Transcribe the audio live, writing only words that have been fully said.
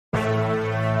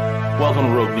Welcome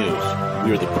to Rogue News.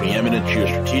 We are the preeminent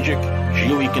geostrategic,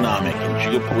 geoeconomic, and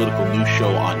geopolitical news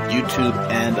show on YouTube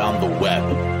and on the web.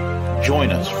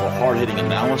 Join us for hard-hitting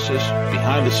analysis,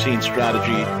 behind-the-scenes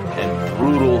strategy, and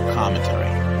brutal commentary.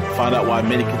 Find out why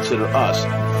many consider us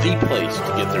the place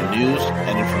to get their news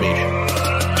and information.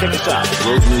 Check us out at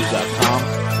roguenews.com.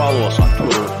 Follow us on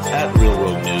Twitter at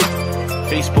RealRogueNews,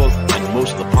 Facebook, and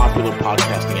most of the popular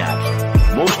podcasting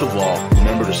apps. Most of all,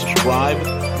 remember to subscribe,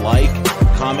 like,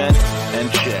 comment,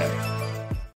 and share.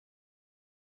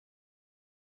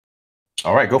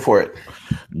 All right, go for it.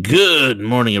 Good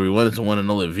morning, everyone. It's the one and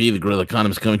only V, the Guerrilla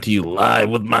Economist, coming to you live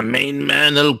with my main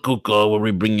man, El Cuco, where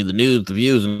we bring you the news, the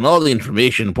views, and all the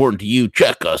information important to you.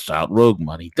 Check us out,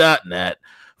 roguemoney.net.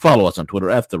 Follow us on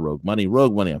Twitter at the Rogue Money,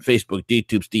 Rogue Money on Facebook,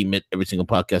 YouTube, Steam, every single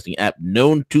podcasting app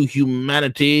known to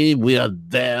humanity. We are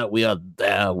there. We are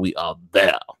there. We are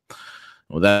there.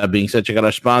 With that being said, check out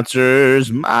our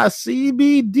sponsors,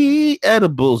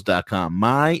 mycbdedibles.com,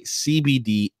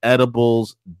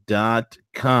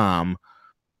 mycbdedibles.com.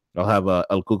 I'll have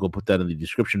El Cuco put that in the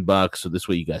description box, so this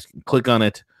way you guys can click on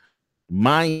it.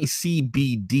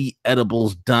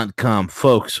 mycbdedibles.com.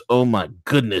 Folks, oh my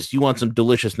goodness, you want some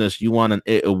deliciousness, you want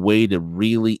a way to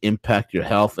really impact your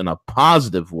health in a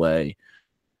positive way,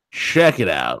 check it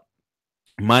out.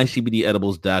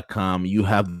 mycbdedibles.com. You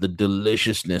have the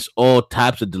deliciousness, all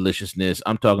types of deliciousness.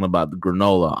 I'm talking about the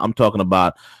granola. I'm talking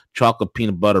about chocolate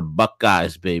peanut butter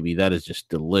Buckeyes, baby. That is just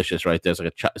delicious right there.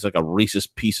 It's like a Reese's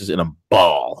Pieces in a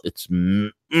ball. It's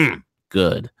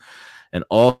good. And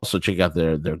also check out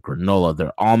their granola,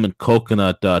 their almond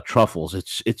coconut truffles.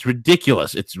 It's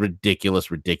ridiculous. It's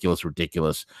ridiculous.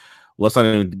 Let's not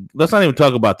even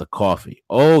talk about the coffee.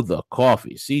 Oh, the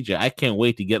coffee. CJ, I can't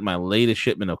wait to get my latest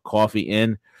shipment of coffee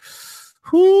in.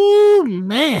 Whoo,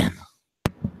 man.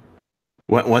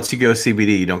 Once you go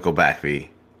CBD, you don't go back, V.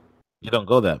 You don't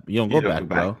go back, bro. You don't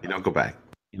go back.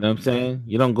 You know what I'm saying?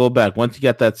 You don't go back. Once you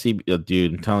get that CBD,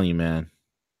 dude, I'm telling you, man.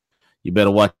 You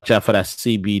better watch out for that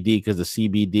CBD because the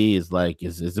CBD is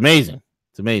amazing.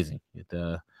 It's amazing.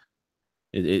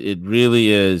 It really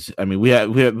is. I mean,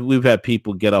 we've had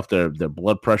people get off their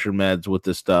blood pressure meds with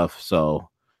this stuff. So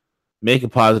make a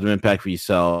positive impact for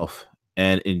yourself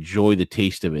and enjoy the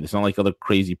taste of it. It's not like other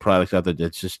crazy products out there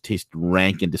that just taste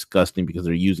rank and disgusting because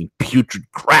they're using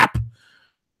putrid crap.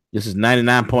 This is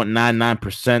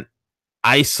 99.99%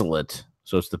 isolate.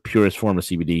 So it's the purest form of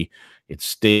CBD. It's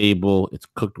stable. It's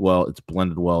cooked well. It's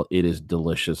blended well. It is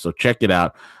delicious. So check it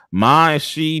out.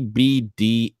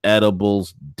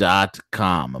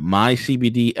 mycbdedibles.com.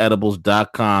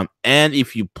 mycbdedibles.com. And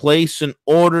if you place an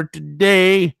order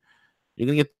today, you're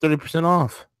going to get 30%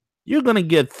 off. You're going to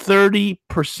get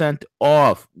 30%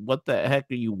 off. What the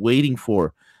heck are you waiting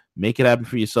for? Make it happen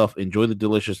for yourself. Enjoy the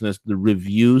deliciousness. The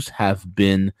reviews have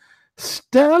been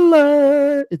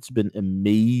stellar. It's been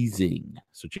amazing.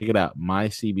 So check it out,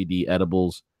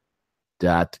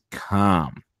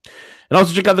 mycbdedibles.com. And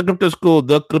also check out the Crypto School,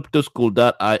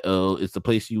 thecryptoschool.io. It's the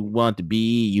place you want to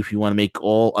be if you want to make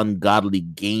all ungodly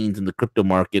gains in the crypto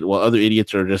market while other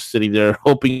idiots are just sitting there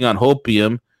hoping on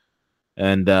hopium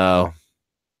and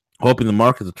hoping the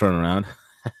markets will turn around.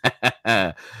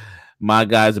 My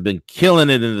guys have been killing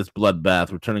it in this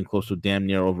bloodbath, returning close to damn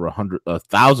near over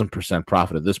 1,000%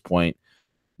 profit at this point.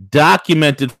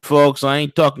 Documented, folks. I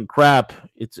ain't talking crap.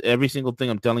 It's every single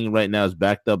thing I'm telling you right now is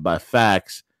backed up by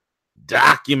facts.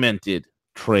 Documented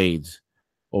trades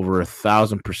over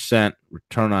 1,000%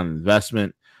 return on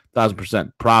investment,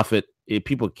 1,000% profit.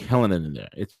 People killing it in there.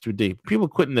 It's ridiculous. People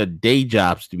quitting their day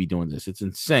jobs to be doing this. It's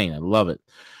insane. I love it.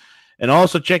 And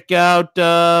also check out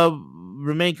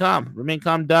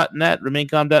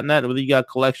remainCalm.net, whether you got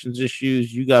collections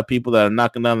issues, you got people that are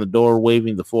knocking down the door,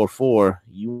 waving the 4-4.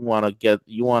 You want to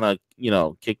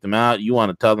kick them out. You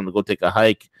want to tell them to go take a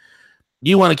hike.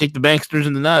 You want to kick the banksters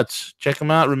in the nuts. Check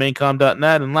them out,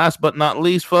 remainCalm.net. And last but not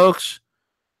least, folks,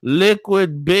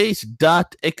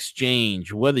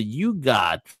 liquidbase.exchange. Whether you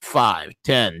got $5,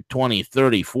 $10, $20,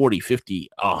 $30, $40, $50,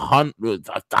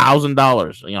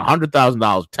 $100,000,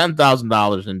 $100,000,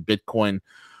 $10,000 in Bitcoin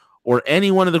or any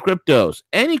one of the cryptos.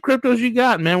 Any cryptos you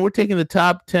got, man, we're taking the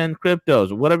top 10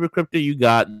 cryptos. Whatever crypto you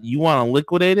got, you want to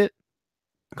liquidate it,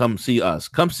 come see us.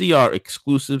 Come see our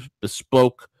exclusive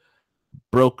bespoke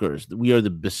brokers. We are the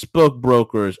bespoke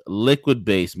brokers, Liquid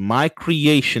Base, my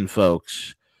creation,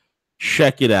 folks.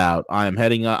 Check it out. I am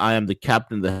the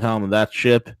captain of the helm of that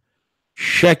ship.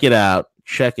 Check it out.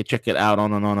 Check it out.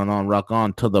 On and on and on. Rock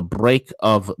on till the break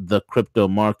of the crypto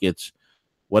markets.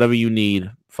 Whatever you need.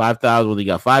 $5,000. Whether you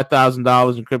got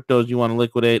 $5,000 in cryptos you want to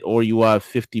liquidate, or you have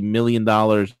 $50 million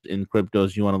in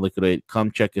cryptos you want to liquidate,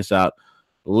 come check us out.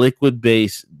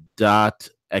 Liquidbase.exchange.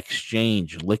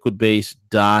 Exchange,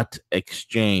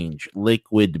 liquidbase.exchange,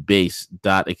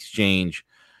 liquidbase.exchange.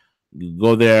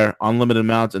 Go there, unlimited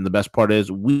amounts, and the best part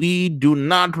is we do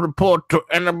not report to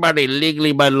anybody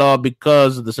legally by law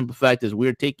because the simple fact is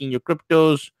we're taking your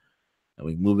cryptos and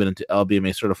we move it into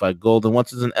LBMA certified gold. And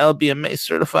once it's an LBMA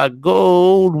certified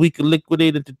gold, we can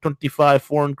liquidate into 25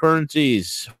 foreign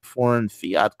currencies, foreign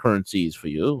fiat currencies for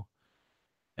you,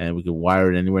 and we can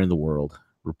wire it anywhere in the world.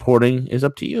 Reporting is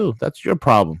up to you. That's your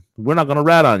problem. We're not going to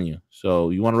rat on you.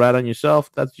 So you want to rat on yourself?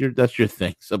 That's your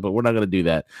thing. So, but we're not going to do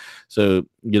that. So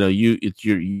it's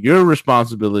your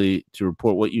responsibility to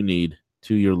report what you need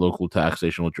to your local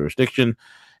taxational jurisdiction,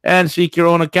 and seek your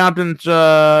own accountant's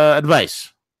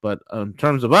advice. But in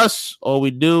terms of us, all we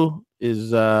do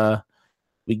is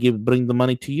bring the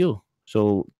money to you.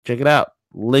 So check it out.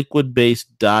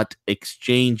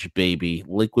 Liquidbase.exchange, baby.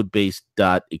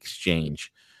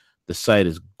 Liquidbase.exchange. The site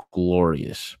is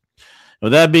glorious.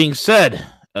 With that being said,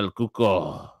 El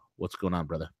Cuco, what's going on,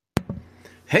 brother?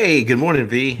 Hey, good morning,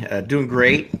 V. Doing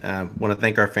great. Want to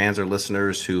thank our fans, our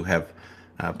listeners who have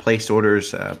placed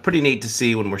orders. Pretty neat to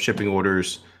see when we're shipping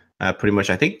orders. Pretty much,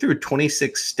 I think, through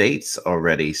 26 states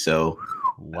already. So,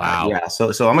 wow. Yeah.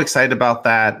 So I'm excited about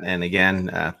that. And again,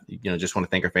 just want to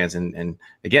thank our fans. And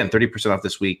again, 30% off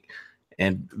this week.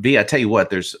 And V, I tell you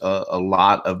what, there's a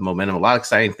lot of momentum, a lot of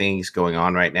exciting things going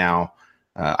on right now.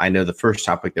 I know the first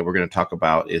topic that we're going to talk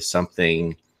about is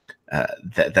something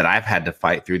that I've had to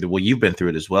fight through. Well, you've been through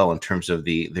it as well in terms of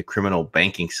the criminal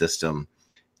banking system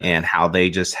and how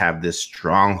they just have this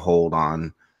stronghold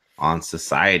on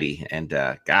society. And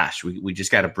gosh, we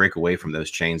just got to break away from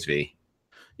those chains, V.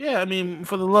 Yeah, I mean,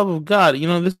 for the love of God,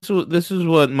 this is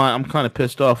what I'm kind of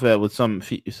pissed off at with some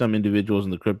individuals in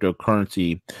the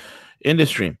cryptocurrency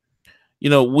industry.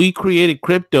 We created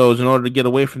cryptos in order to get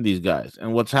away from these guys.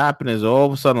 And what's happened is all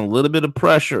of a sudden just a little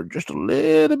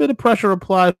bit of pressure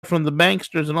applied from the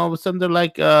banksters. And all of a sudden they're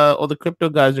like, all the crypto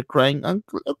guys are crying,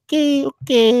 okay,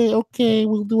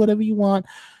 we'll do whatever you want.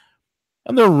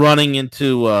 And they're running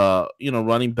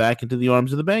back into the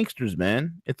arms of the banksters,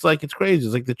 man. It's crazy.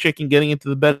 It's like the chicken getting into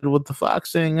the bed with the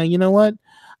fox saying, you know what?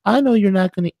 I know you're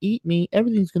not going to eat me.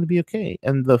 Everything's going to be okay.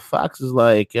 And the fox is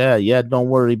like, yeah, don't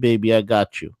worry, baby. I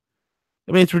got you.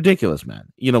 I mean, it's ridiculous,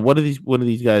 man. What do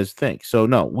these guys think? So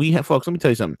no, we have, folks, let me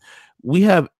tell you something. We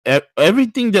have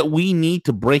everything that we need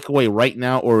to break away right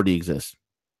now already exists.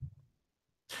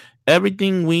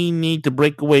 Everything we need to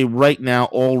break away right now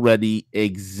already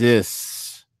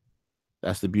exists.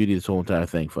 That's the beauty of this whole entire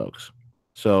thing, folks.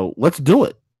 So let's do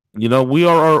it. We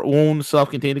are our own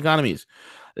self-contained economies.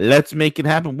 Let's make it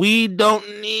happen. We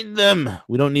don't need them.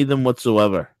 We don't need them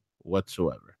whatsoever. That's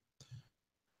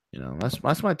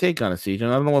my take on it, Siege.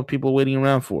 And I don't know what people are waiting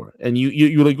around for. And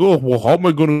you're like, oh, well, how am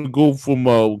I going to go from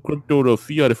crypto to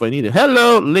fiat if I need it?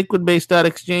 Hello,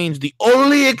 liquidbase.exchange, the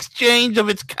only exchange of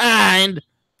its kind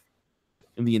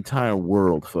in the entire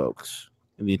world, folks.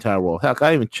 In the entire world. Heck,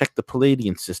 I even checked the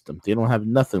Palladian system. They don't have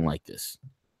nothing like this.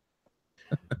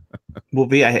 Well,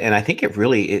 V, I think it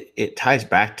really it ties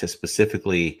back to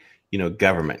specifically,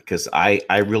 government, because I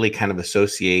really kind of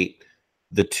associate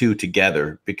the two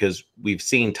together, because we've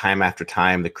seen time after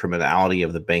time the criminality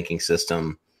of the banking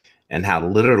system and how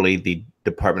literally the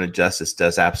Department of Justice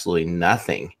does absolutely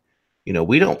nothing.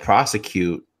 We don't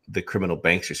prosecute the criminal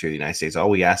banksters here in the United States. All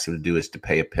we ask them to do is to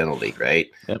pay a penalty, right?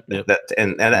 Yep.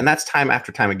 And that's time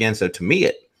after time again. So to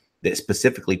me, it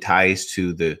specifically ties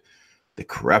to the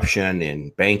corruption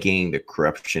in banking, the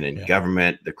corruption in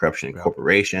government, the corruption in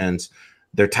corporations.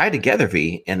 They're tied together,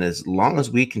 V. And as long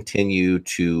as we continue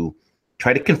to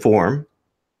try to conform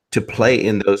to play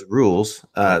in those rules,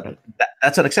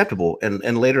 that's unacceptable.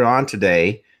 And later on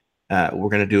today, we're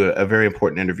going to do a very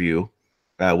important interview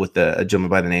with a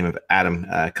gentleman by the name of Adam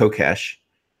Kokesh.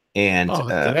 And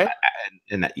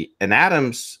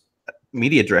Adam's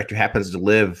media director happens to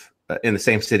live in the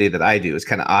same city that I do. It's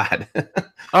kind of odd.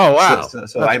 Oh, wow.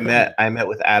 So I met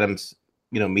with Adam's,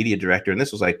 media director, and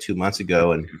this was like 2 months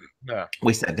ago. And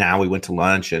we sat down, we went to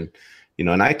lunch, and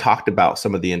and I talked about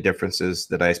some of the indifferences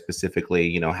that I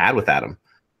specifically, had with Adam,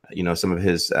 some of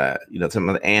his, some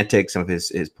of the antics, some of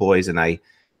his ploys. And I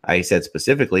said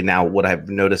specifically, now what I've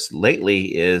noticed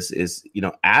lately is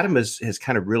Adam has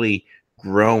kind of really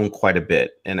grown quite a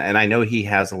bit. And I know he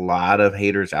has a lot of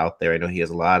haters out there. I know he has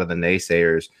a lot of the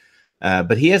naysayers,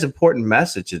 but he has an important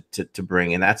message to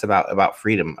bring. And that's about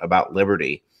freedom, about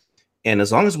liberty. And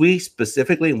as long as we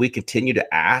specifically, and we continue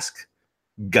to ask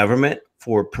government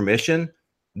for permission,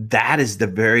 that's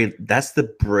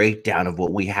the breakdown of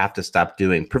what we have to stop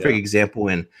doing. Perfect example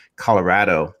in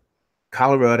Colorado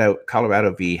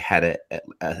V had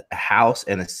a House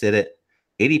and a Senate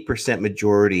 80%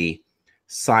 majority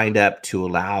signed up to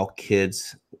allow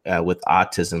kids with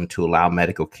autism to allow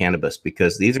medical cannabis,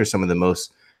 because these are some of the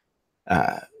most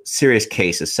serious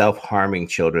cases, self-harming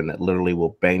children that literally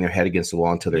will bang their head against the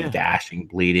wall until they're gashing,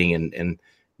 bleeding, and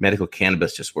medical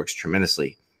cannabis just works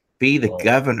tremendously.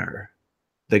 The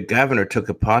governor took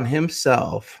upon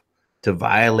himself to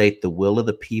violate the will of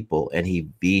the people, and he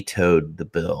vetoed the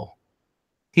bill.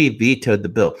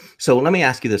 So let me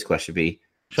ask you this question, V.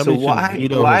 So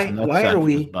why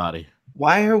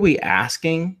are we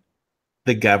asking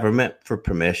the government for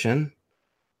permission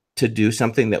to do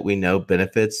something that we know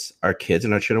benefits our kids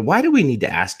and our children? Why do we need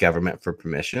to ask government for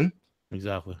permission?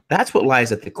 Exactly. That's what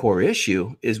lies at the core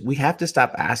issue, is we have to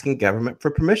stop asking government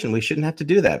for permission. We shouldn't have to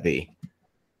do that, V.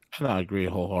 I agree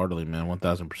wholeheartedly, man.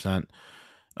 1,000%.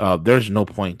 There's no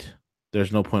point.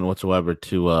 There's no point whatsoever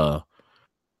to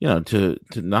to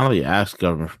not only ask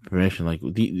government for permission. Like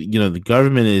the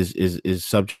government is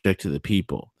subject to the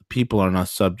people. The people are not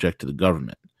subject to the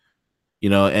government.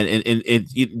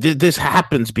 This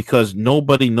happens because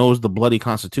nobody knows the bloody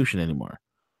Constitution anymore.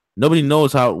 Nobody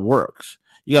knows how it works.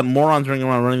 You got morons running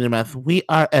around running their mouth. We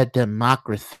are a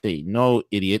democracy. No,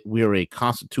 idiot. We are a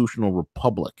constitutional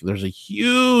republic. There's a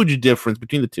huge difference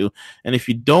between the two. And if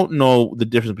you don't know the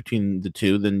difference between the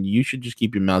two, then you should just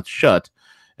keep your mouth shut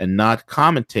and not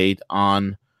commentate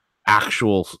on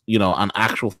actual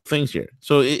things here.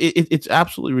 So it's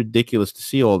absolutely ridiculous to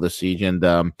see all this, Siege, and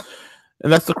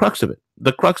that's the crux of it.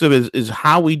 The crux of it is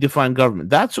how we define government.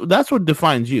 That's what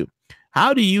defines you.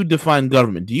 How do you define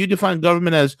government? Do you define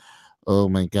government as, oh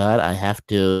my God, I have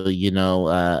to,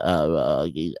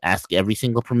 ask every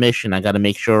single permission. I got to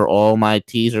make sure all my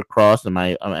T's are crossed and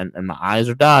my I's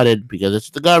are dotted because it's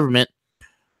the government?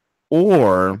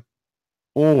 Or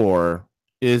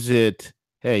is it,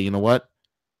 hey, you know what?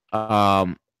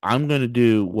 I'm going to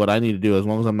do what I need to do as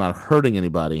long as I'm not hurting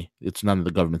anybody. It's none of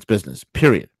the government's business.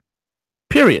 Period.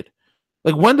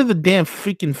 Like, when did the damn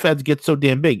freaking feds get so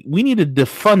damn big? We need to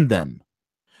defund them.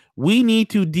 We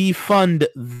need to defund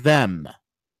them.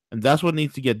 And that's what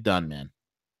needs to get done, man.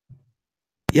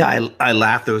 Yeah, I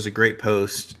laughed. There was a great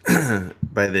post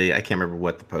by I can't remember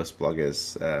what the post blog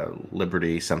is,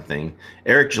 Liberty something.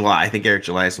 Eric July. I think Eric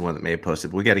July is the one that may have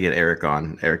posted. We got to get Eric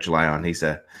July on. He's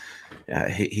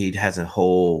he has a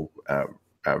whole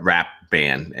rap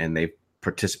band, and they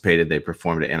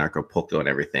performed at Anarchapulco and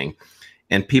everything.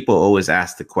 And people always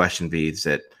ask the question, V's,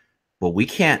 that, well, we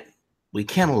can't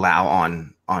allow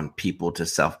on people to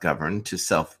self-govern, to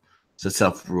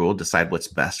self-rule, decide what's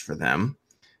best for them.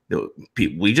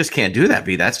 We just can't do that,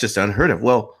 V. That's just unheard of.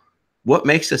 Well, what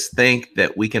makes us think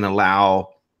that we can allow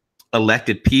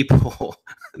elected people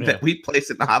that we place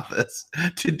in office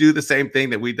to do the same thing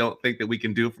that we don't think that we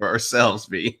can do for ourselves,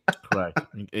 V? Correct.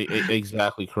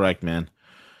 Exactly correct, man.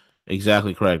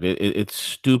 Exactly correct. It's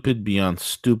stupid beyond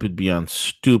stupid,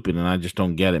 and I just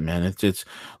don't get it, man. It's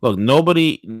look,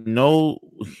 no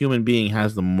human being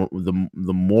has the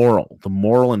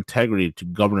moral integrity to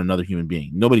govern another human being.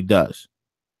 Nobody does.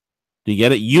 Do you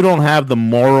get it? You don't have the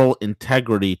moral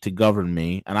integrity to govern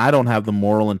me, and I don't have the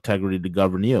moral integrity to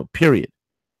govern you. Period.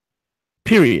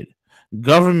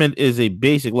 Government is a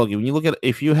basic look. When you look at,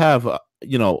 if you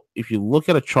look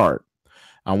at a chart.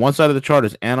 On one side of the chart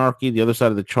is anarchy. The other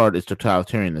side of the chart is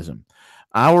totalitarianism.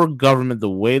 Our government, the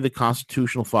way the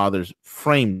constitutional fathers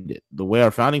framed it, the way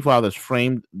our founding fathers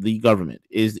framed the government,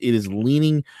 it is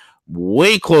leaning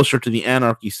way closer to the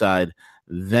anarchy side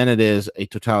than it is a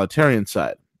totalitarian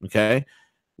side. Okay,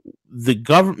 the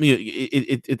government,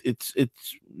 it's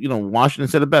Washington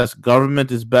said it best: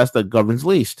 government is best that governs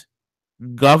least.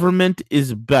 Government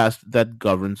is best that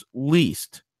governs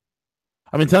least.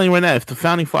 I've been telling you right now, if the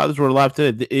founding fathers were alive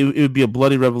today, it would be a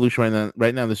bloody revolution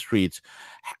right now in the streets.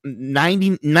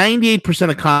 98%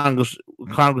 of Congress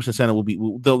and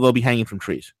Senate they'll be hanging from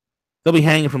trees. They'll be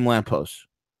hanging from lampposts.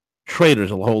 Traitors,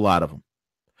 a whole lot of them.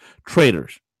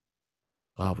 Traitors.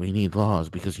 Oh, we need laws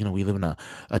because we live in a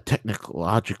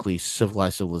technologically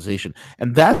civilized civilization,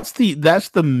 and that's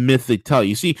the myth they tell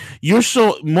you. See,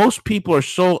 most people are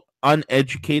so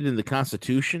uneducated in the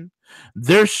Constitution.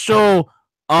 They're so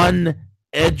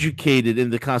uneducated in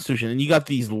the Constitution, and you got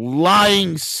these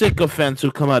lying sycophants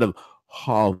who come out of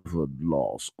Harvard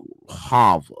Law School,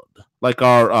 like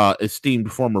our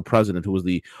esteemed former president, who was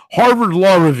the Harvard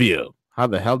Law Review. How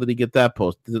the hell did he get that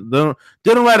post? Didn't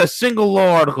write a single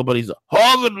law article, but he's a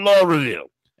Harvard Law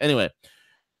Review. Anyway,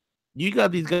 you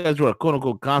got these guys who are quote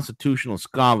unquote constitutional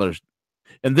scholars,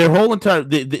 and their whole entire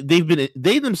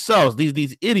they themselves,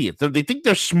 these idiots, they think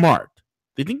they're smart.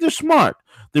 They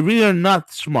really are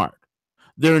not smart.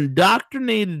 They're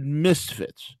indoctrinated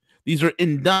misfits. These are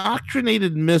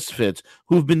indoctrinated misfits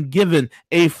who've been given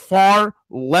a far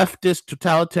leftist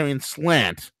totalitarian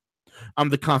slant on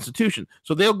the Constitution.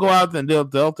 So they'll go out and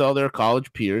they'll tell their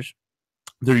college peers,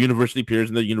 their university peers,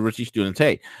 and their university students,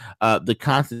 hey, the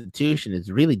Constitution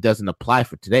really doesn't apply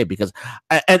for today because,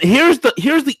 and here's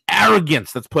the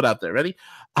arrogance that's put out there. Ready?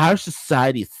 Our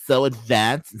society is so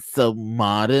advanced and so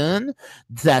modern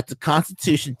that the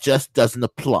Constitution just doesn't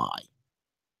apply.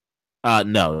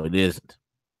 No, it isn't.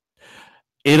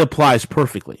 It applies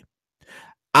perfectly.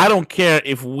 I don't care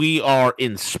if we are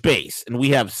in space and we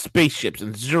have spaceships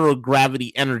and zero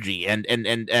gravity energy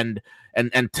and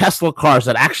Tesla cars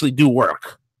that actually do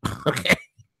work. Okay.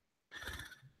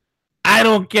 I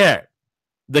don't care.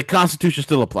 The Constitution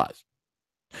still applies.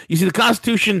 You see, the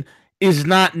Constitution is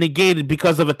not negated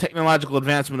because of a technological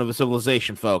advancement of a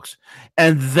civilization, folks.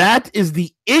 And that is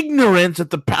the ignorance that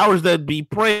the powers that be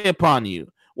prey upon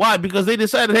you. Why? Because they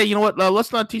decided, hey, you know what?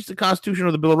 Let's not teach the Constitution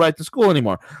or the Bill of Rights in school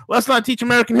anymore. Let's not teach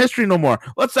American history no more.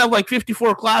 Let's have like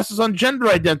 54 classes on gender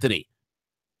identity.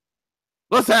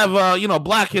 Let's have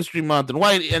Black History Month and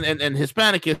White and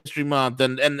Hispanic History Month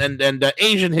and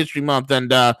Asian History Month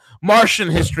and Martian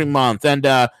History Month and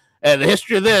the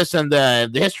history of this and the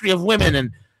history of women,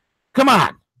 and come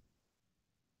on.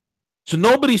 So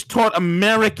nobody's taught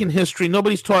American history.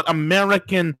 Nobody's taught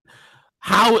American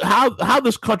how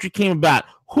this country came about.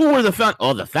 Who were the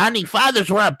founding fathers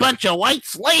were a bunch of white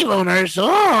slave owners.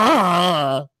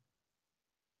 Oh.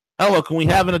 Hello, can we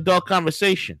have an adult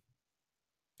conversation?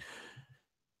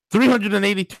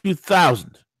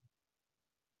 382,000.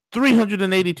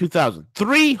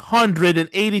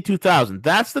 382,000.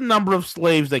 That's the number of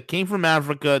slaves that came from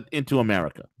Africa into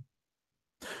America.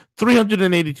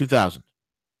 382,000.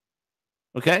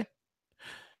 Okay?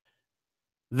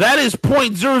 That is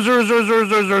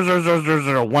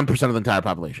 0.000000001% of the entire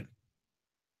population.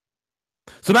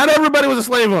 So not everybody was a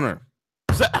slave owner.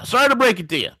 Sorry to break it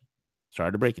to you.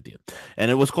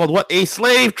 And it was called what? A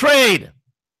slave trade.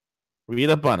 Read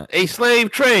up on it. A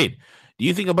slave trade. Do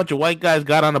you think a bunch of white guys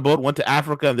got on a boat, went to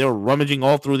Africa, and they were rummaging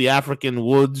all through the African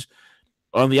woods,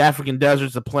 on the African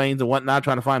deserts, the plains, and whatnot,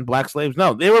 trying to find black slaves?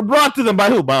 No, they were brought to them by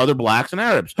who? By other blacks and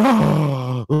Arabs.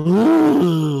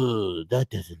 Ooh, that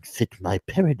doesn't fit my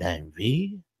paradigm,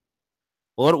 V.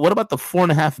 What about the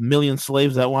 4.5 million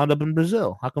slaves that wound up in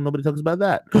Brazil? How come nobody talks about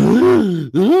that?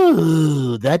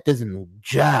 Ooh, that doesn't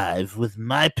jive with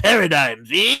my paradigm,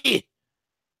 V.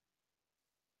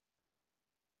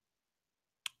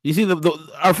 You see,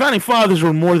 our founding fathers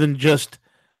were more than just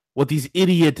what these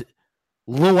idiot,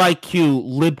 low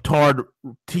IQ, libtard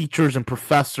teachers and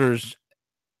professors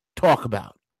talk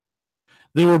about.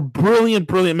 They were brilliant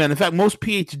men. In fact, most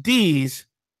PhDs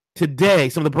today,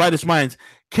 some of the brightest minds,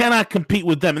 cannot compete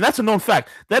with them. And that's a known fact.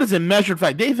 That is a measured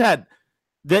fact. They've had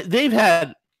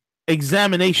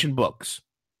examination books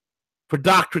for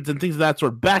doctorates and things of that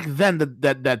sort. Back then,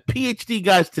 that PhD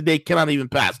guys today cannot even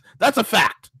pass. That's a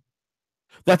fact.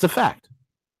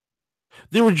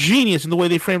 They were genius in the way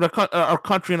they framed our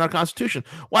country and our Constitution.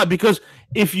 Why? Because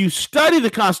if you study the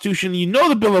Constitution, you know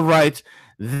the Bill of Rights,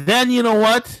 then you know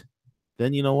what?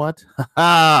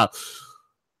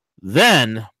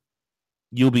 Then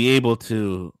you'll be able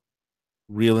to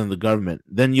reel in the government.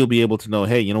 Then you'll be able to know,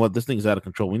 hey, you know what? This thing's out of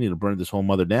control. We need to burn this whole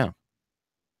mother down.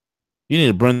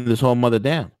 I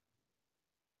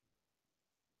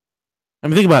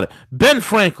mean, think about it. Ben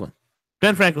Franklin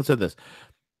said this.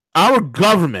 Our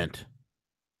government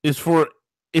it's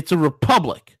a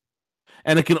republic,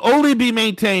 and it can only be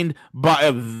maintained by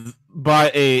a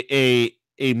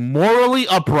morally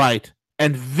upright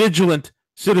and vigilant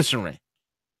citizenry.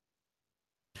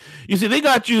 You see, they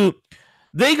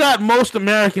got most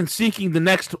Americans seeking the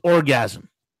next orgasm.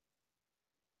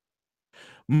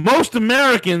 Most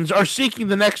Americans are seeking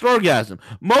the next orgasm.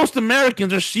 Most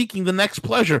Americans are seeking the next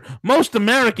pleasure. Most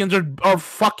Americans are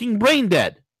fucking brain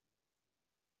dead.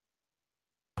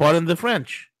 Pardon the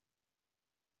French.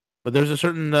 But there's a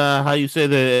certain, how you say,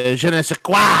 the je ne sais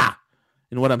quoi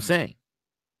in what I'm saying.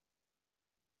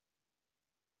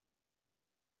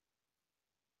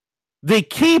 They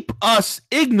keep us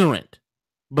ignorant,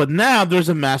 but now there's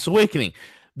a mass awakening.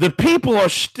 The people are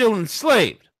still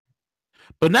enslaved,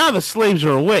 but now the slaves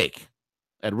are awake.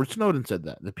 Edward Snowden said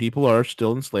that. The people are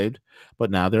still enslaved,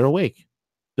 but now they're awake.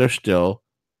 They're still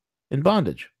in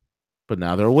bondage, but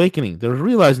now they're awakening. They're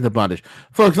realizing the bondage.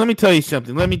 Folks, let me tell you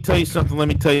something. I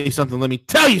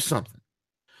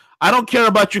don't care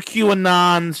about your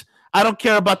QAnons. I don't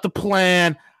care about the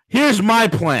plan. Here's my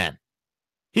plan.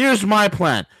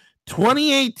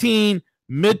 2018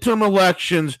 midterm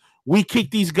elections, we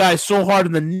kick these guys so hard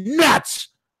in the nuts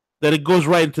that it goes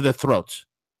right into their throats.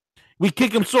 We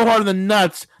kick them so hard in the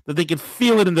nuts that they can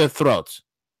feel it in their throats.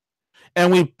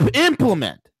 And we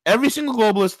implement every single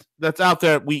globalist that's out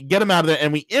there. We get them out of there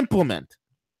and we implement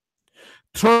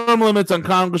term limits on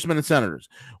congressmen and senators.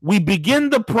 We begin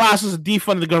the process of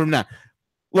defunding the government now.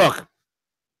 Look,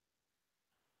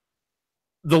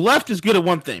 the left is good at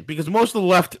one thing, because most of the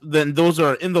left, then those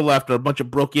are in the left, are a bunch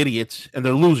of broke idiots and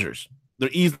they're losers.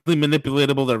 They're easily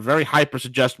manipulatable. They're very hyper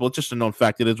suggestible. It's just a known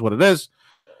fact. It is what it is.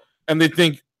 And they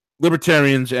think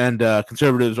libertarians and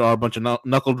conservatives are a bunch of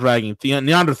knuckle dragging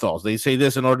Neanderthals. They say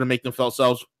this in order to make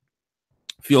themselves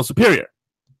feel superior.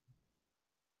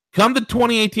 Come to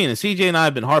 2018, and CJ and I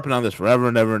have been harping on this forever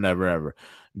and ever and ever and ever.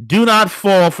 Do not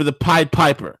fall for the Pied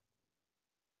Piper.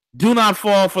 Do not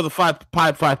fall for the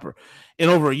Pied Piper. In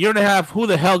over a year and a half, who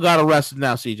the hell got arrested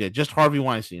now, CJ? Just Harvey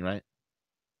Weinstein, right?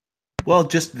 Well,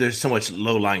 just there's so much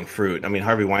low-lying fruit. I mean,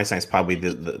 Harvey Weinstein's probably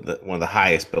the one of the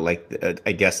highest, but like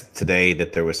I guess today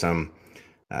that there was some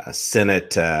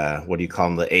Senate, what do you call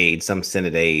them, the aides, some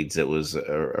Senate aides that was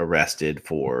arrested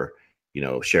for,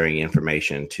 sharing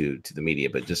information to the media,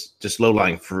 but just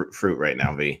low-lying fruit right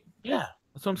now, V. Yeah,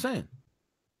 that's what I'm saying.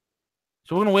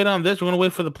 So we're gonna wait on this. We're gonna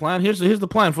wait for the plan. Here's the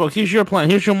plan, folks. Here's your plan.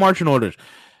 Here's your marching orders.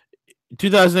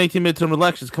 2018 midterm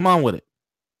elections. Come on with it.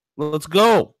 Let's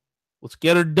go. Let's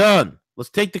get her done. Let's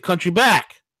take the country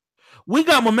back. We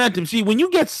got momentum. See, when you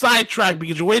get sidetracked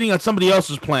because you're waiting on somebody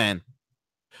else's plan,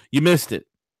 you missed it.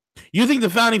 You think the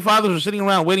founding fathers are sitting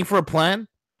around waiting for a plan?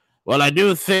 Well, I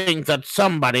do think that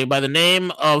somebody by the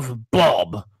name of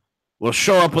Bob will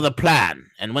show up with a plan.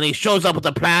 And when he shows up with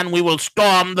a plan, we will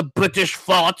storm the British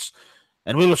forts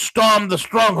and we will storm the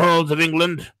strongholds of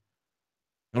England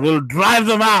and we'll drive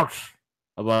them out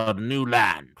of our new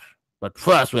land. But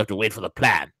first, we have to wait for the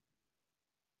plan.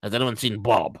 Has anyone seen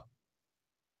Bob?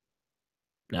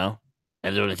 No?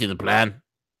 Has anyone seen the plan?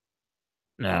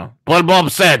 No. What Bob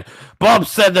said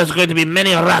there's going to be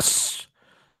many arrests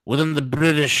within the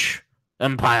British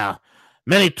Empire.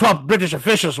 Many top British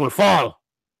officials will fall.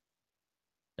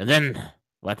 And then,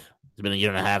 what? It's been a year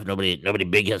and a half. Nobody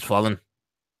big has fallen.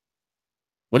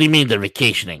 What do you mean they're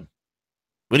vacationing?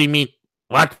 What do you mean?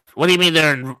 What? What do you mean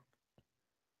they're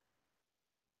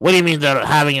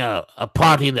having a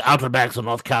party in the Outer Banks of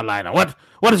North Carolina?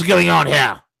 What is going on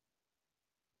here?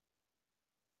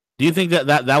 Do you think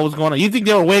that was going on? You think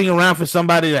they were waiting around for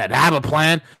somebody that have a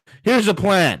plan? Here's a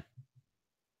plan.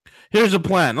 Here's a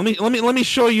plan. Let me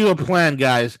show you a plan,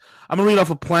 guys. I'm gonna read off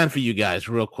a plan for you guys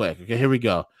real quick. Okay, here we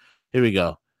go.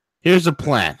 Here's a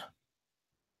plan.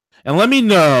 And let me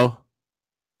know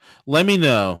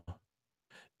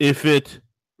if it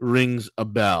rings a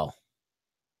bell.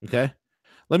 Okay?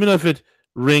 Let me know if it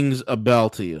rings a bell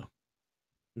to you.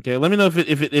 Okay, let me know if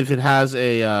it has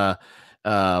a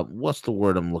what's the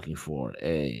word I'm looking for?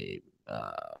 A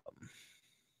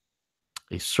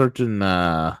certain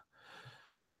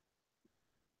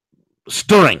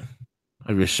stirring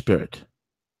of your spirit.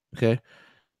 Okay?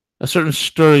 A certain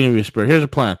stirring of your spirit. Here's a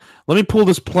plan. Let me pull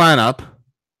this plan up.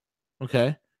 Okay?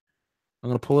 I'm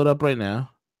going to pull it up right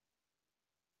now.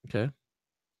 Okay?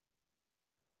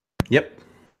 Yep.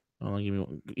 Oh, give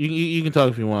me you can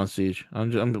talk if you want, Siege.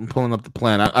 I'm pulling up the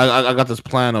plan. I got this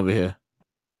plan over here.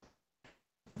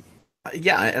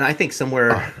 Yeah, and I think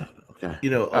somewhere, okay.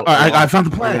 I found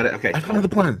the plan. I found the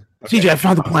plan. Okay. CJ, I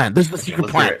found the plan. This is the secret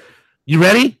plan. You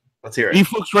ready? Let's hear it. Are you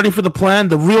folks ready for the plan?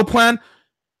 The real plan?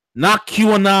 Not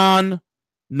QAnon.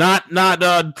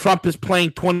 Not Trump is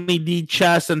playing 20D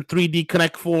chess and 3D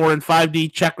Connect 4 and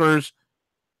 5D checkers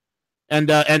and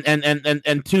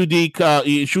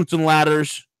 2D shoots and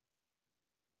ladders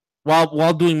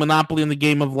while doing Monopoly in the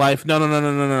game of life.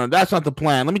 No. That's not the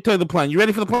plan. Let me tell you the plan. You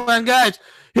ready for the plan, guys?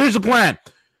 Here's the plan.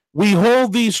 We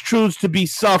hold these truths to be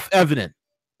self-evident,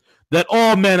 that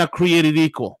all men are created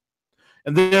equal,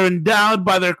 and they're endowed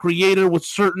by their creator with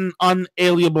certain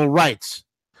unalienable rights,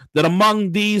 that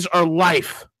among these are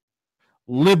life,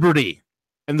 liberty,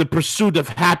 and the pursuit of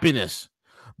happiness,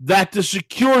 that to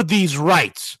secure these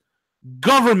rights,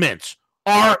 governments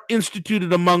are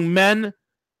instituted among men,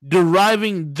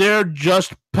 deriving their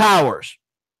just powers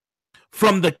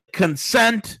from the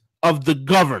consent of the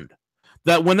governed,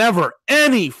 that whenever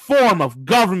any form of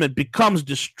government becomes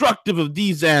destructive of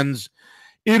these ends,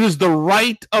 it is the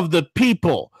right of the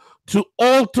people to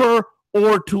alter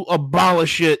or to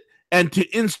abolish it and to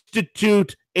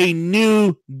institute a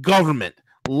new government,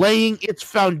 laying its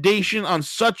foundation on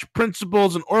such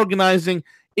principles and organizing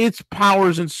its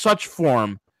powers in such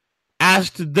form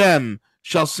as to them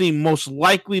shall seem most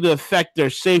likely to affect their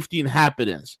safety and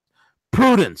happiness.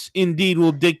 Prudence, indeed,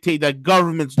 will dictate that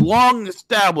governments long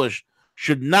established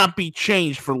should not be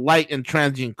changed for light and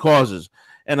transient causes,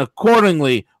 and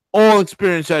accordingly, All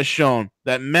experience has shown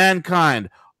that mankind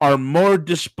are more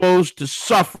disposed to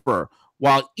suffer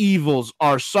while evils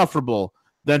are sufferable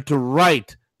than to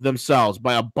right themselves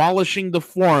by abolishing the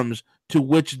forms to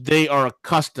which they are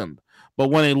accustomed. But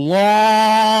when a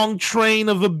long train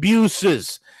of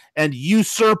abuses and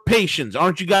usurpations,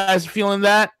 aren't you guys feeling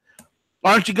that?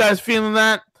 Aren't you guys feeling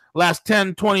that? Last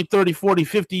 10, 20, 30, 40,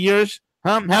 50 years?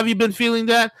 Huh? Have you been feeling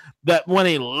that? That when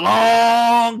a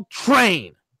long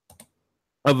train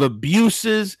of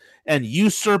abuses and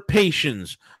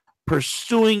usurpations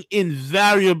pursuing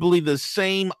invariably the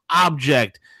same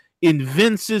object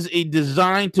evinces a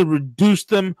design to reduce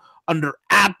them under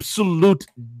absolute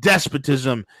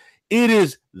despotism, it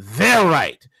is their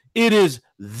right, it is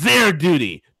their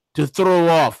duty to throw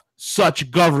off such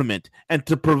government and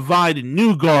to provide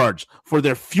new guards for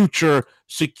their future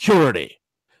security.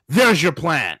 There's your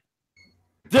plan.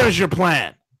 There's your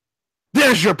plan.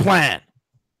 There's your plan.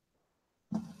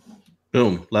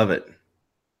 Boom. Love it.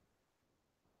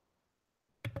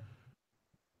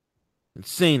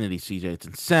 Insanity, CJ. It's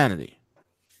insanity.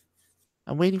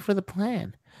 I'm waiting for the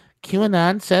plan.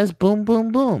 QAnon says boom,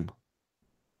 boom, boom.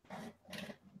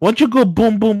 Why don't you go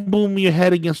boom, boom, boom your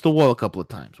head against the wall a couple of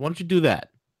times? Why don't you do that?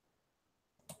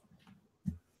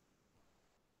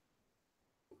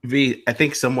 V, I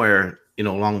think somewhere,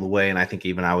 along the way, and I think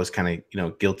even I was kind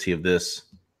of, guilty of this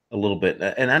a little bit,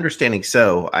 and understanding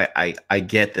so, I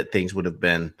get that things would have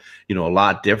been, a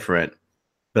lot different.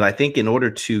 But I think in order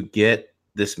to get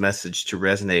this message to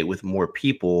resonate with more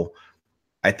people,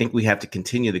 I think we have to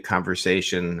continue the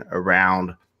conversation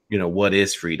around, what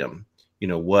is freedom,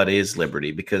 what is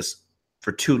liberty, because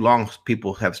for too long,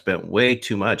 people have spent way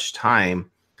too much time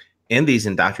in these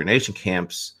indoctrination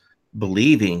camps,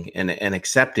 believing and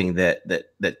accepting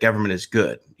that government is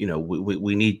good.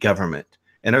 We need government.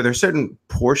 And are there certain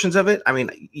portions of it? I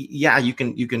mean, yeah, you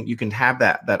can have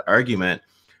that argument,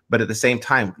 but at the same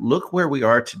time, look where we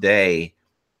are today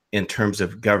in terms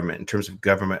of government, in terms of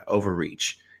government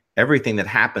overreach, everything that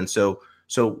happened. So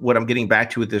what I'm getting back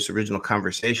to with this original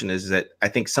conversation is that I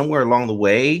think somewhere along the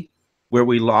way where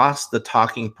we lost the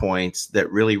talking points that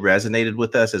really resonated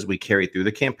with us as we carried through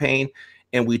the campaign,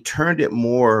 and we turned it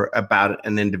more about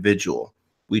an individual.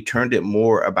 We turned it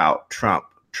more about Trump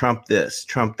this,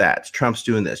 Trump that, Trump's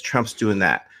doing this, Trump's doing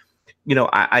that.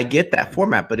 I get that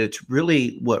format, but it's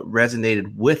really what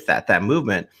resonated with that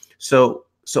movement. So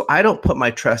I don't put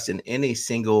my trust in any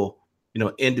single,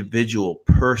 individual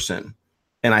person.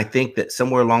 And I think that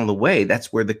somewhere along the way,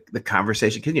 that's where the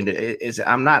conversation continues.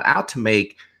 I'm not out to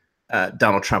make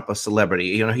Donald Trump a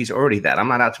celebrity. He's already that. I'm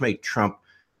not out to make Trump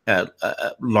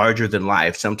larger than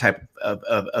life, some type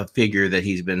of figure that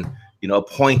he's been,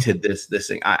 appointed this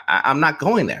thing. I'm not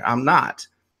going there. I'm not.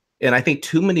 And I think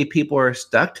too many people are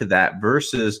stuck to that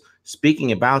versus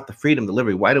speaking about the freedom, the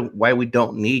liberty, why we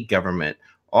don't need government,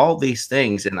 all these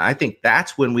things. And I think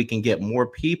that's when we can get more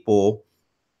people,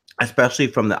 especially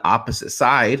from the opposite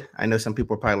side. I know some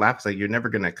people are probably laughing, like, you're never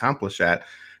going to accomplish that.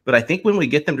 But I think when we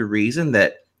get them to reason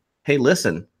that, hey,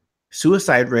 listen,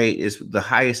 suicide rate is the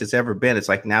highest it's ever been. It's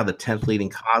like now the 10th leading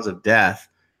cause of death.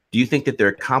 Do you think that they're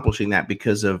accomplishing that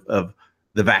because of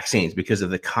the vaccines, because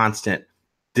of the constant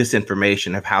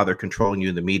disinformation of how they're controlling you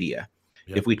in the media?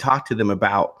 Yep. If we talk to them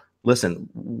about, listen,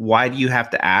 why do you have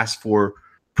to ask for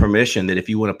permission that if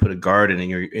you want to put a garden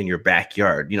in your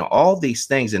backyard, all these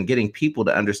things, and getting people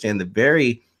to understand the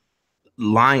very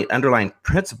underlying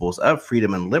principles of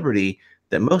freedom and liberty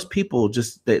that most people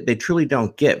just, they truly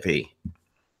don't get, V.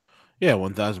 Yeah,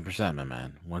 1,000%, my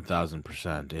man.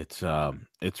 1,000%.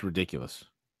 It's ridiculous.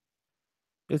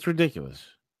 It's ridiculous.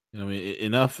 I mean,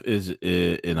 enough is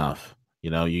enough.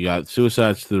 You got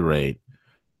suicides to the rate.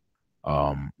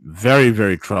 Very,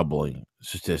 very troubling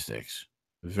statistics.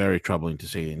 Very troubling to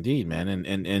say indeed, man. And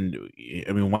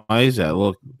I mean, why is that?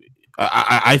 Look,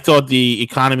 I thought the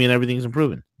economy and everything's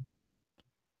improving.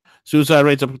 Suicide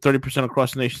rates up 30%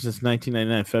 across the nation since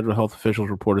 1999, federal health officials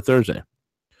reported Thursday.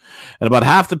 And about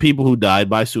half the people who died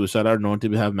by suicide are known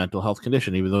to have mental health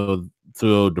condition, even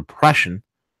though depression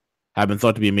have been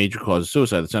thought to be a major cause of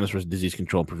suicide. The Centers for Disease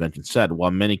Control and Prevention said, while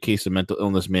many cases of mental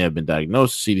illness may have been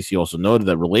diagnosed, the CDC also noted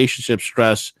that relationship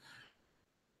stress.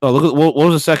 Oh, look at what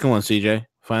was the second one, CJ?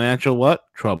 Financial what?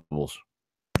 Troubles.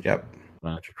 Yep.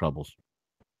 Financial troubles.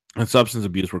 And substance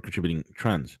abuse were contributing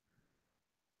trends.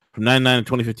 From 1999 to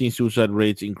 2015, suicide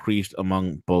rates increased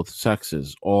among both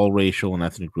sexes, all racial and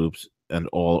ethnic groups, and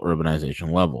all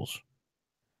urbanization levels.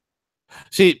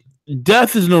 See,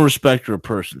 death is no respecter of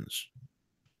persons.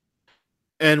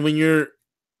 And when you're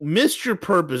missed your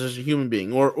purpose as a human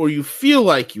being, or you feel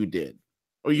like you did,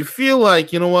 or you feel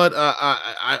like, you know what,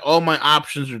 all my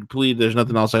options are depleted. There's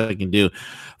nothing else I can do,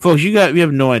 folks. You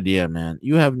have no idea, man.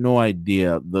 You have no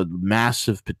idea the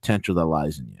massive potential that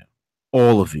lies in you.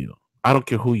 All of you. I don't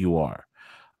care who you are.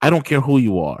 I don't care who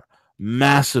you are.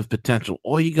 Massive potential.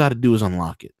 All you got to do is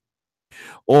unlock it.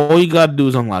 All you got to do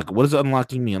is unlock it. What does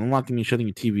unlocking mean? Unlocking means shutting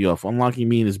your TV off. Unlocking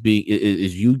mean is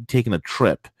you taking a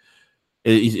trip.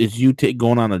 Is you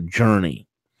going on a journey.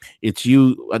 It's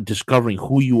you discovering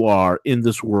who you are in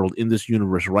this world, in this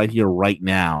universe, right here, right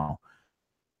now,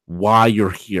 why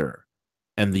you're here,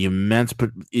 and the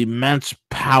immense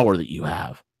power that you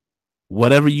have.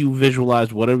 Whatever you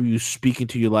visualize, whatever you speak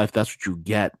into your life, that's what you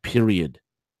get, period.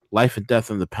 Life and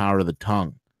death and the power of the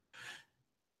tongue.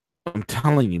 I'm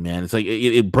telling you, man, it's like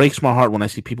it breaks my heart when I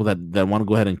see people that want to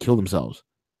go ahead and kill themselves.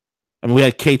 I mean, we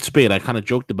had Kate Spade. I kind of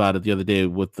joked about it the other day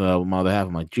with my other half.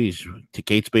 I'm like, geez,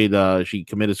 Kate Spade, she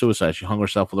committed suicide. She hung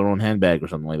herself with her own handbag or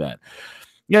something like that.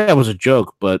 Yeah, it was a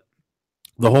joke, but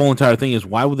the whole entire thing is,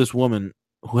 why would this woman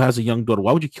who has a young daughter,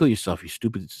 why would you kill yourself, you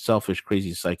stupid, selfish,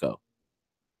 crazy psycho?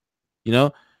 You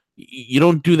know, you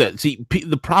don't do that. See,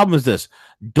 the problem is this.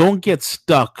 Don't get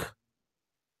stuck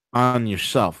on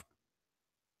yourself.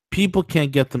 People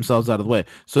can't get themselves out of the way,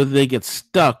 so they get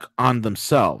stuck on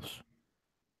themselves.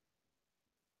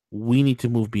 We need to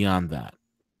move beyond that.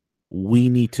 We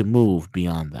need to move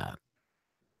beyond that.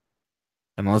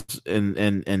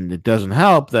 And it doesn't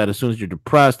help that as soon as you're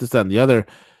depressed, this, that, and the other,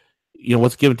 you know,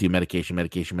 what's given to you? Medication.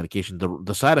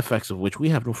 The side effects of which we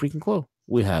have no freaking clue.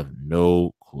 We have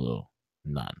no clue.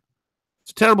 None.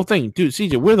 It's a terrible thing. Dude,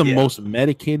 CJ, we're the most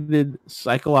medicated,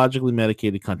 psychologically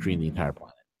medicated country in the entire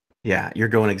planet. Yeah, you're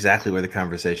going exactly where the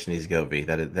conversation needs to go, V.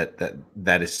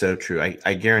 That is so true.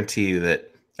 I guarantee you that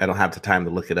I don't have the time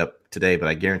to look it up today, but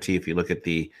I guarantee if you look at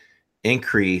the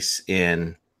increase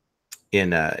in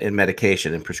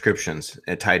medication and prescriptions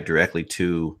tied directly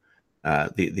to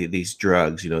these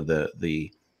drugs, you know,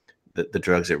 the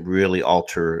drugs that really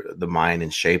alter the mind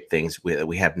and shape things,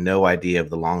 we have no idea of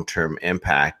the long-term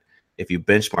impact. If you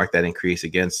benchmark that increase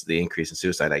against the increase in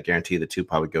suicide, I guarantee the two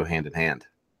probably go hand in hand.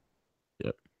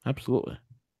 Yep, absolutely.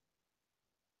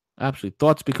 Absolutely.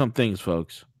 Thoughts become things,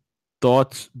 folks.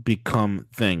 Thoughts become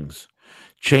things.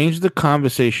 Change the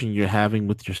conversation you're having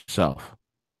with yourself.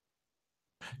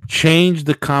 Change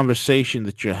the conversation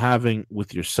that you're having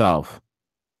with yourself.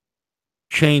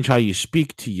 Change how you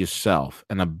speak to yourself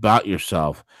and about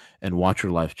yourself, and watch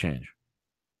your life change.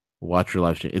 Watch your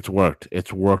life change. It's worked.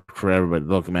 It's worked for everybody.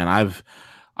 Look, man,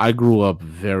 I grew up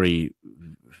very,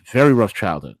 very rough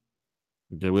childhood.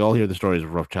 We all hear the stories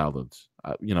of rough childhoods.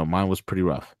 You know, mine was pretty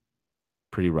rough.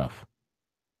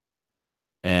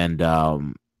 And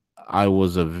I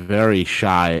was a very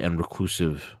shy and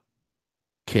reclusive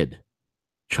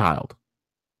child.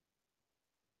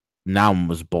 Now I'm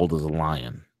as bold as a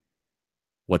lion.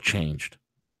 What changed?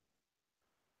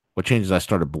 What changed is I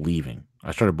started believing.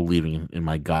 I started believing in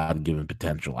my God-given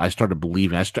potential. I started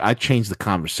believing. I changed the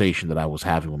conversation that I was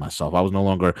having with myself. I was no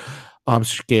longer, oh, I'm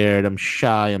scared. I'm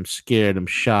shy. I'm scared. I'm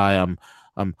shy. I'm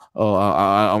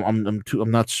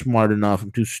not smart enough.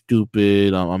 I'm too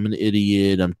stupid. I'm an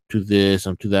idiot. I'm too this.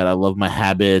 I'm too that. I love my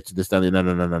habits. This,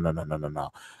 that. No.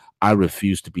 I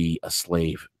refuse to be a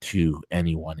slave to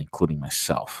anyone, including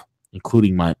myself,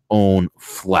 including my own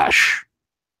flesh.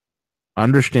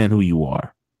 Understand who you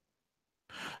are.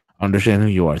 Understand who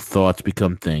you are. Thoughts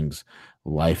become things.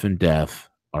 Life and death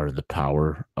are in the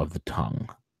power of the tongue.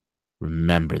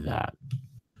 Remember that.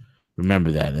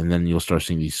 Remember that. And then you'll start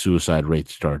seeing these suicide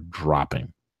rates start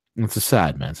dropping. And it's a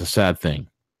sad, man. It's a sad thing.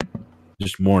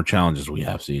 Just more challenges we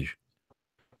have, Siege.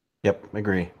 Yep, I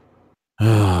agree.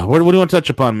 What do you want to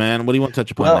touch upon, man? What do you want to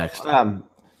touch upon next?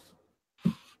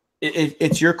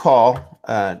 It's your call.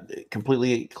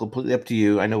 Completely up to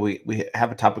you. I know we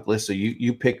have a topic list, so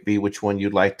you pick, V, which one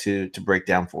you'd like to break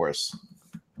down for us.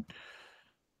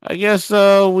 I guess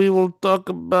we will talk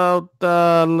about.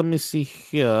 Let me see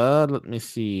here.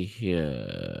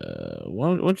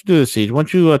 Why don't you do this, Siege? Why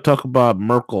don't you talk about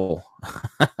Merkel?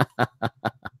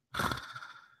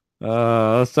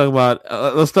 Let's talk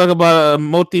about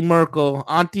Moti Merkel,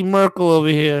 Auntie Merkel over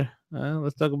here.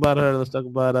 Let's talk about her. Let's talk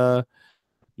about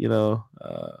the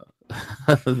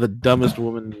dumbest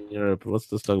woman in Europe. Let's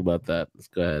just talk about that. Let's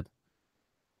go ahead.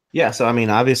 Yeah, so I mean,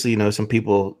 obviously, some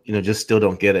people, just still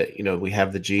don't get it. We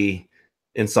have the G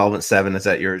insolvent 7. Is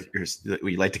that your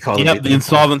what you like to call it? Yep, the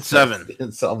insolvent 7.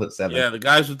 Insolvent 7. Yeah, the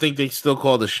guys who think they still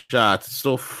call the shots. It's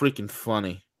so freaking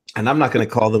funny. And I'm not going to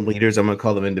call them leaders. I'm going to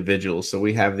call them individuals. So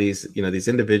we have these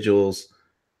individuals,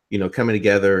 coming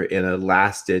together in a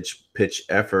last-ditch pitch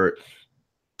effort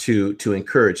to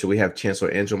encourage. So we have Chancellor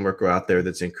Angela Merkel out there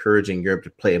that's encouraging Europe to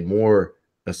play a more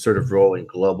assertive role in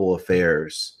global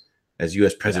affairs as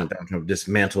U.S. President Donald Trump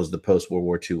dismantles the post-World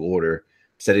War II order,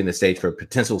 setting the stage for a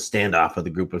potential standoff of the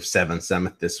Group of Seven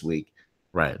summit this week.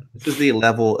 Right. This is the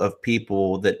level of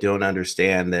people that don't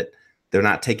understand that they're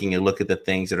not taking a look at the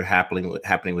things that are happening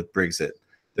with Brexit.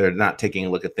 They're not taking a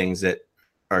look at things that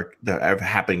are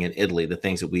happening in Italy, the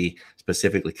things that we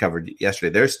specifically covered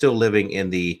yesterday. They're still living in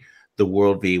the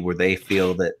worldview where they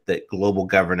feel that global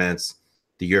governance,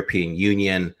 the European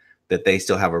Union, that they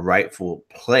still have a rightful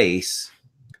place,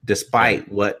 despite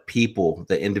what people,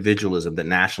 the individualism, the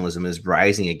nationalism is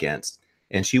rising against.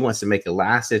 And she wants to make a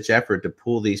last-ditch effort to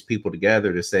pull these people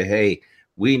together to say, hey,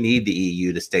 we need the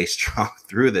EU to stay strong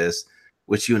through this,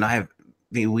 which you and I have,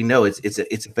 we know it's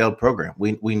a failed program.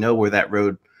 We know where that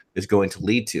road is going to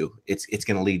lead to. It's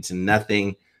going to lead to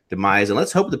nothing, demise. And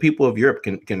let's hope the people of Europe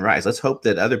can rise. Let's hope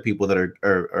that other people that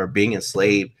are being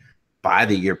enslaved by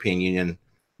the European Union,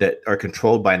 that are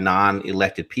controlled by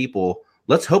non-elected people,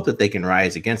 let's hope that they can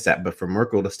rise against that. But for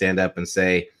Merkel to stand up and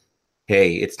say,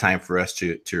 hey, it's time for us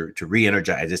to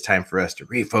re-energize. It's time for us to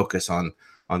refocus on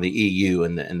the EU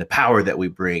and the power that we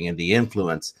bring and the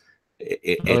influence.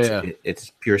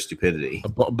 It's pure stupidity.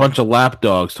 A bunch of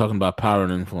lapdogs talking about power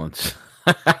and influence.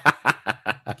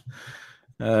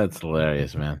 That's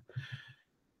hilarious, man.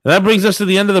 That brings us to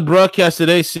the end of the broadcast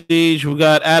today, Siege. We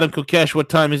got Adam Kokesh. What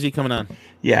time is he coming on?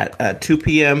 Yeah, 2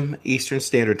 p.m. Eastern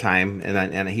Standard Time,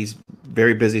 and he's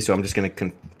very busy, so I'm just going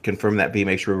to confirm that.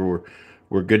 Make sure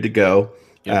we're good to go.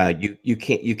 Yep.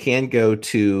 You can go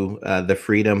to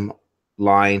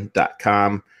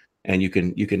thefreedomline.com, and you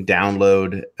can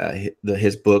download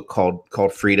his book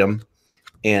called Freedom,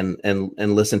 and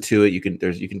listen to it. You can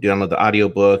download the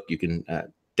audiobook. You can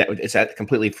it's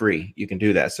completely free. You can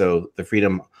do that. So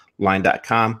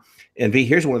thefreedomline.com. And V,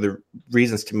 here's one of the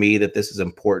reasons to me that this is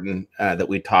important, that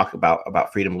we talk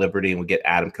about freedom, liberty, and we get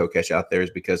Adam Kokesh out there,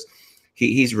 is because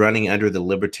he's running under the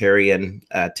libertarian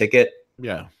ticket.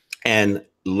 Yeah. And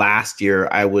last year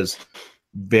I was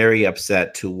very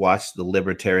upset to watch the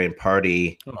Libertarian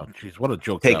Party. Oh, geez, what a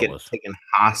joke that was. Taken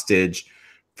hostage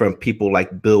from people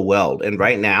like Bill Weld. And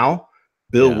right now,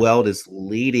 Bill Weld is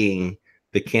leading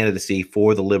the candidacy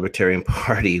for the Libertarian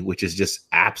Party, which is just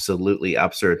absolutely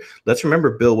absurd. Let's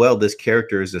remember Bill Weld, this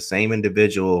character, is the same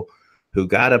individual who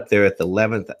got up there at the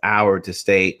 11th hour to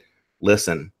state,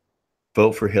 listen,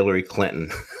 vote for Hillary Clinton.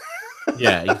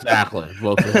 Yeah, exactly.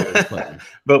 Vote for Hillary Clinton.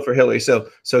 Vote for Hillary. So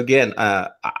again,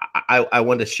 I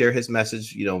wanted to share his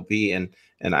message, V, and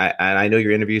I know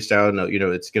your interview style,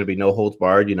 it's going to be no holds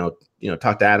barred,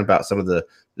 talk to Adam about some of the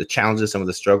challenges, some of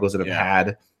the struggles that have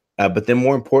had. But then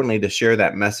more importantly, to share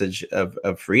that message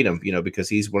of freedom, because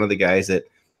he's one of the guys that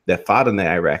fought in the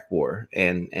Iraq war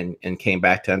and came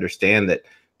back to understand that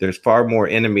there's far more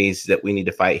enemies that we need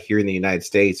to fight here in the United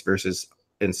States versus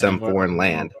in some foreign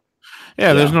land.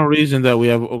 Yeah, there's no reason that we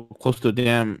have close to a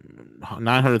damn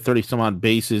 930 some odd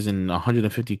bases in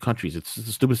 150 countries. It's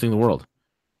the stupidest thing in the world.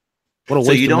 What a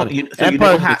waste of money.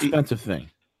 Empire is an expensive thing.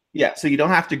 Yeah, so you don't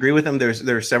have to agree with them.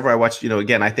 There's several I watched.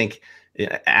 Again, I think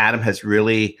Adam has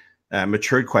really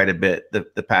matured quite a bit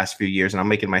the past few years, and I'm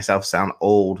making myself sound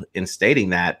old in stating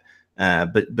that.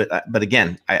 But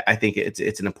again, I think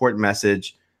it's an important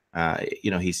message.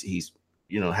 He's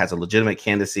has a legitimate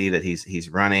candidacy that he's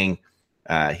running.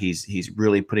 He's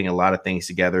really putting a lot of things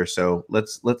together. So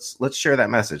let's share that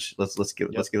message. Let's give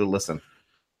it a listen.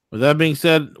 With that being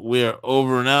said, we're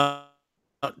over now.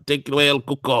 Take it away, El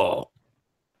Cuco.